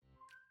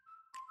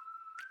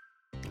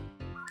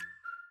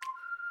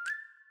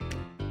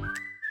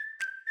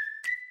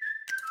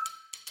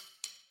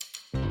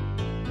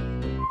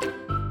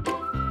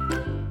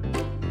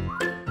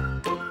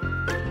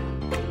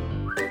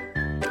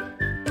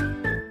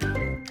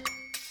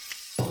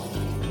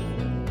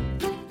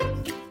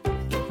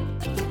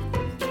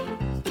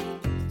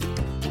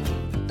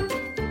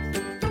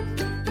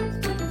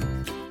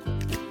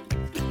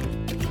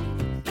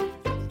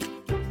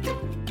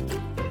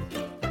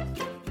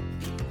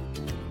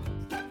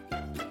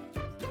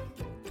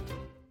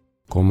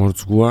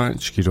გომორძგუა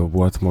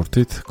ჭკირობუათ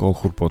მორთით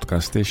კოლხურ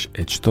პოდკასტის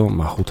ეჭდო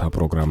მახუთა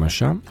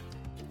პროგრამაშა.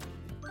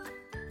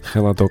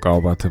 ხელადო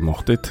კაობათე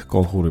მოხდით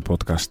კოლხური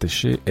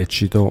პოდკასტიში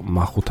ეჭიდო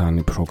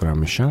მახუთანი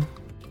პროგრამიშა.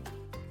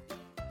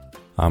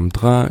 ამ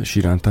დღა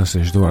ჟირანთას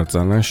ეჭდო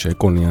არწანაშ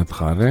ეკონიათ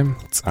ხარე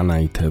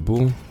წანაითებუ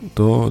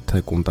დო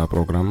თეკუნტა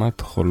პროგრამათ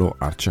ხოლო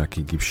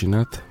არჩაკი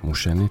გიფშინათ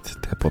მუშენით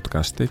თე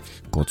პოდკასტიკ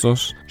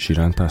გოწოს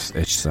ჟირანთას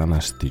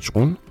ეჭსანას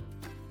დიჭყუნ.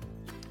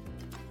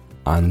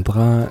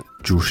 ანდღა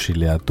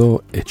ჯუშილიადო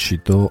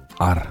ეჭიდო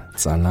არ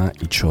წანა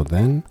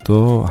იჩოდენ დო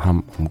ჰამ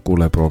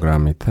მკულე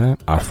პროგრამითე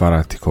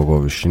არფარათი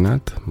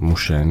ქოგოვიშინათ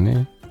მუშენი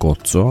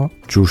გოწო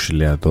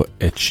ჯუშილიადო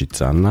ეჭი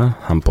წანა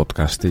ჰამ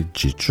პოდკასტი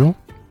ჯიჭუ.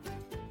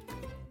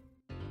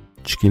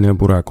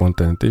 ჩკინებურა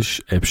კონტენტიშ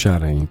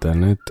ეფშარე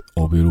ინტერნეტ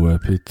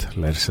ობირუეფით,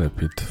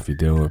 ლერსეფით,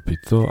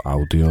 ვიდეოეფით და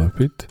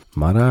აუდიოეფით,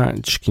 მარა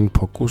ჩკინ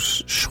ფოკუს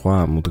შხვა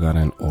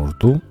მუდგარენ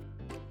ორდუ.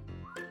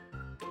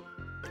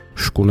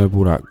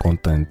 შკუნებურა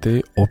კონტენტი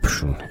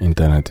ოფშუნ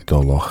ინტერნეტი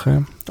დოლოხე,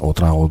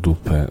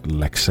 ოტრაღოდუფე,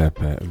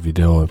 ლექსეფე,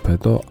 ვიდეოეფე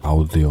და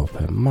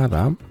აუდიოეფე,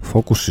 მარა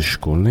ფოკუსი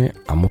შკუნი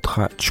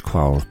ამოთხა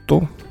ჩქვა ორდუ.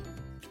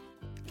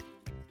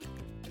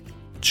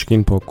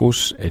 ჩკინ ფოკუს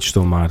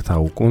ეჭდო მართა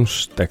უკუნს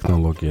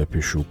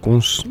ტექნოლოგიეფიშ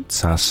უკუნს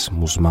ცას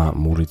მუზმა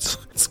მურიც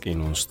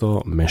წკინუნს და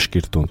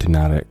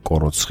მეშკირტუნთინარე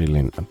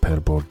კოროცხილინ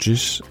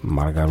ფერბორჯის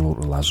მარგალურ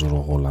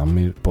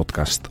ლაზუროღოლამი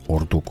პოდკასტ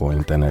ორდუკო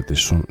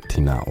ინტერნეტისუნ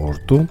თინა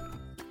ორდუ.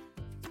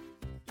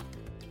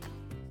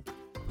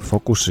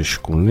 ფოკუსი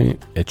შკუნი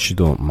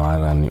ეჭიდო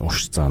მარანი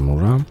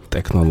ოშწანურა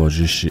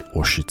ტექნოლოგიში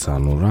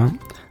ოშიცანურა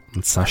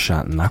მცაშა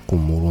ნაკუ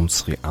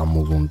მურუნცხი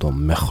ამულუნდო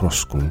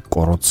მეხროსკუნ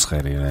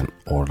კოროცხერირენ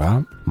ორა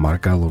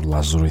მარგალურ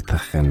ლაზურითა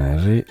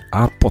ხენერი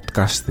ა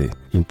პოდკასტი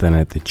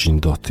ინტერნეტი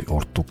ჯინდოთი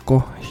ორტუკო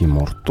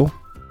ჰიმორტუ.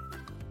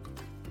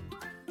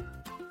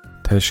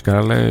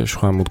 თეშკალე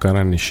შხვა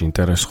მუდგარანიშ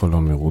ინტერეს ხოლო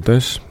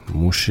მიღუდეს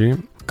მუში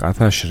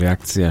კათაშ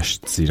რეაქციაში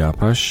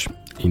ძირაფაშ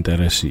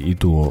ინტერესი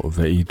იდუო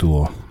ვე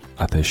იდუო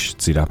ათეშ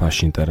ძირაფაშ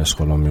ინტერეს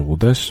ხოლო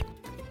მიღუდეს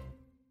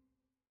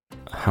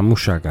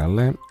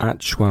ჰამუშაგალე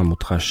აჩვა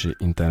მუთხაში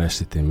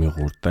ინტერესიტი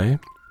მიღურდე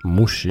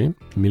მუში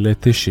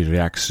მილეთიში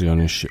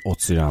რეაქციონიში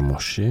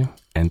ოცირამოში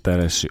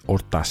ინტერესი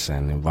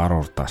ორტასენი ვარ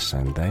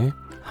ორტასენდე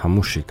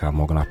ჰამუში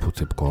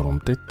გამოგნაფუთი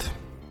ბგორუმტით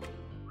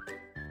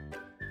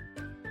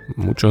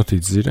მუჭოთი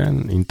ძირენ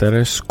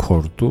ინტერეს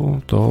ქორდუ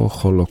და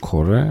ხოლო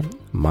ქორე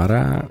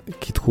მარა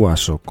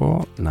კითხუასოკო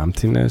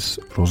ნამთინეს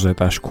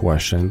როზეტაშ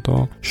ქუაშენდო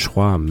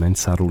შხვა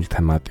მენცარულ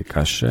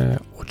თემატიკაშე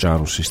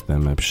ოჭარუ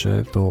სისტემებში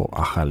და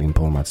ახალ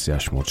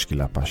ინფორმაციაშ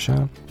მოჭკილაფაშა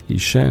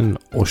იშენ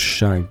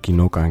ოშა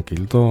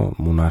გინოკანკილდო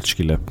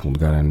მუნარჩკილებ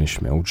მუდგარენიშ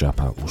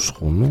მეუჯაფა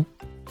უსხუნუ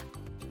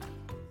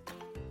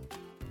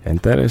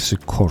ინტერესი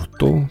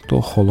ქორდუ და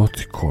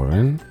ხოლოთი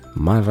ქორენ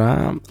მარა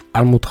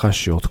არ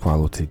მუთხაში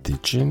ოთქვალოთი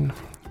დიჭინ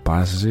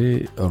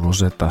ბაზი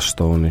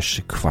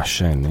როზეტასტოუნიში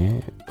ქვაშენი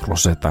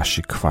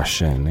როზეტაში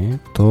ქვაშენი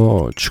და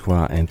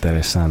ჩქვა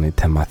ინტერესანი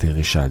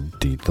თემატიღიშა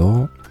დიდო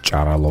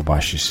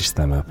ჭარალობაში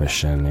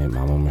სისტემაფეშენი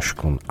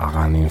მამომიშკუნ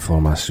აღანი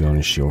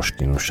ინფორმაციონიში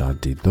ოშკინუშა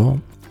დიდო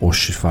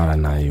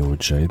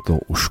ოშიფარანაიუჯე და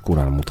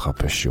უშკურან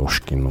მუთხაფეში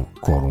ოშკინუ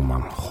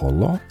გორუმან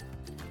ხოლო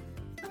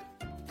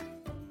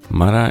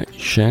მარა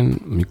შენ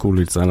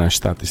მიკული წანა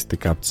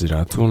სტატისტიკა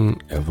ბძირათუნ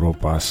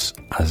ევროპას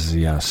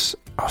აზიას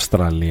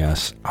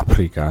ავსტრალიას,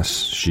 აფრიკას,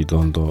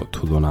 ჟიდონდო,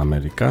 თუდონ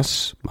ამერიკას,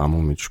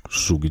 მამომიჩ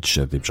სუგით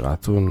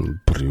შედიბჭათუნ,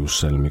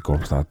 ბრიუსელ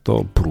მიკორთათო,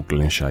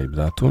 ბრუკლინ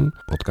შაიბდათუნ,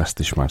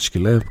 პოდკასტიშ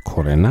მაჩკილე,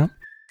 ქორენა.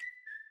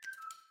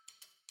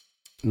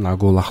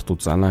 ნაგოლახტუ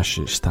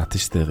წანაში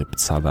სტატისტიკი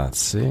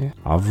ბცადაცი,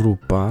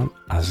 ავროპა,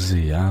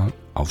 აზია,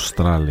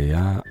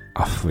 ავსტრალია,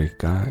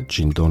 აფრიკა,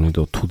 ჟინდონი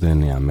და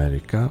თუდენი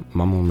ამერიკა,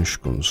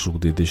 მამომიშკუნ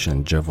სუგდიდიშენ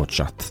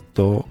ჯევოჩათ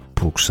და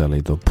ბრუქსელი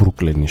და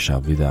ბრუკლინიშა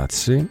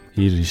ვიდაცი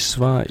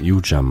ირისვა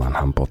იუჯამან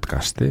ჰამ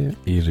პოდკასტი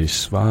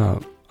ირისვა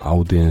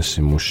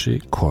აუდიენსი მუში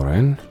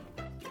ქორენ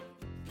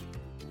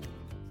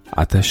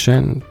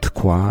ათეშენ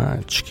თქვა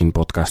ჩკინ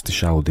პოდკასტიშ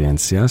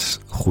აუდიენციას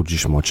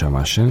ხუჯიშ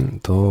მოჩამაშენ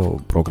და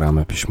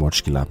პროგრამეფიშ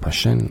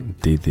მოჩკილაფაშენ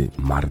დიდი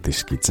მარდის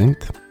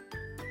გიწინთ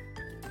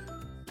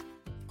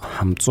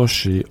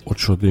ჰამწოში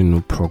ოჩოდინუ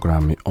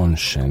პროგრამი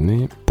ონშენი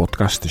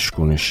პოდკასტიშ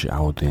კუნიში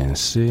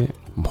აუდიენსი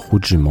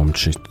ხუჯი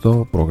მომჩიტო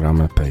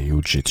პროგრამეფე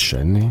იუჯით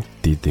შენი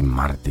დიდი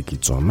მარდი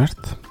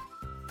გიწომერთ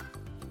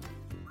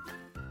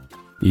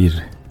ირ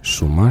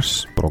სუმარს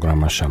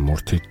პროგრამაშა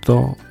მორთიტო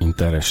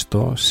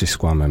ინტერესტო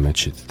სისკვამე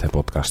მეჩით თე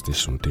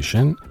პოდკასტის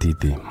უნტიშენ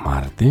დიდი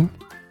მარდი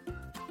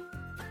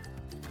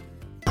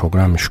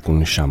პროგრამიშ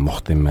კუნიშა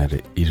მოხდიმერი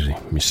ირ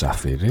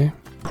მისაფირი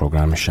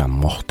პროგრამიშა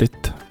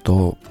მოხდით და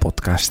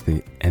პოდკასტი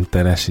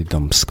ინტერესი და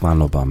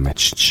მსკვანობა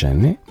მეჩით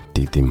შენი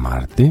დიდი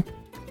მარდი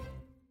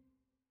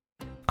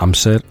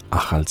ამსერ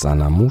ახალ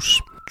წანამუს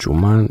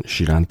ჯუმან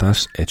ჟირანტას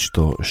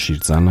ეჭდო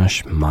შირწანაშ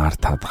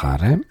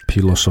მართადღარე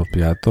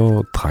ფილოსოფია და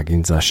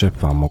დღაგინძაშებ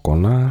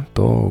ვამოკონა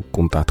და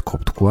კუნტად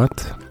ქობთქვათ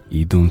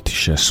იდუნთი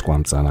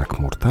შესკვამ წანაკ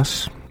მურთას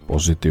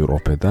პოზიტიურ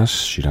ოპედას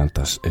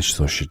ჟირანტას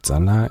ეჭდო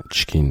შირწანა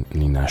ჩკინ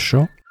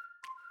ნინაშო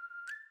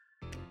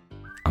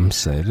ამ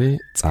ამსერი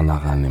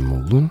წანაღანი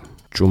მულუნ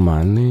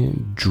ჭუმანი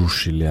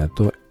ჯუშილია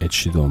და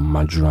ეჩიდო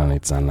მაჯურანი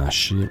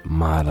წანაში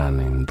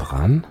მარანი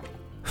მდგან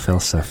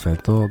ხელსეფე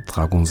და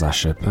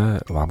დღაგუნზაშეფე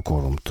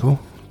ვაბგორუმთუ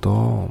და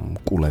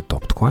კულეტო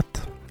ვთქვათ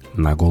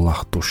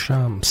ნაგოლახტუშა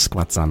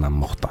მსკვა წანა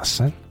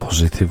მოხტასენ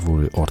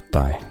პოზიტიური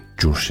ორტაი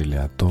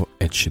ჯუშილია და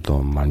ეჩიდო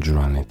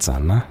მაჯურანი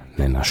წანა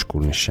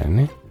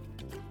ნენაშკუნიშენი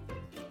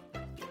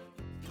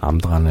ამ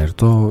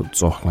დღანერდო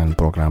წოხლენ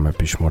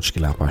პროგრამების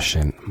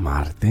მოჭკილაპაშენ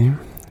მარტი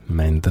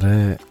მენდრე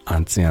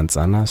ანციან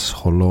წანას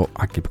ხოლო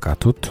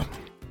აკიპკათუთ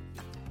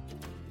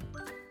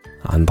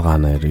ამ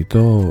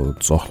დღანერიდო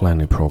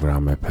წოხლენი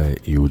პროგრამები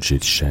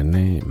იუჯით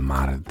შენი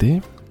მარდი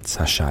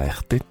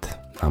საშაეხტით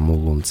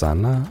ამულუნ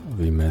წანა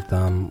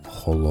ვიმედამ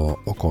ხოლო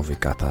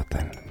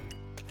ოკოვიკათათენ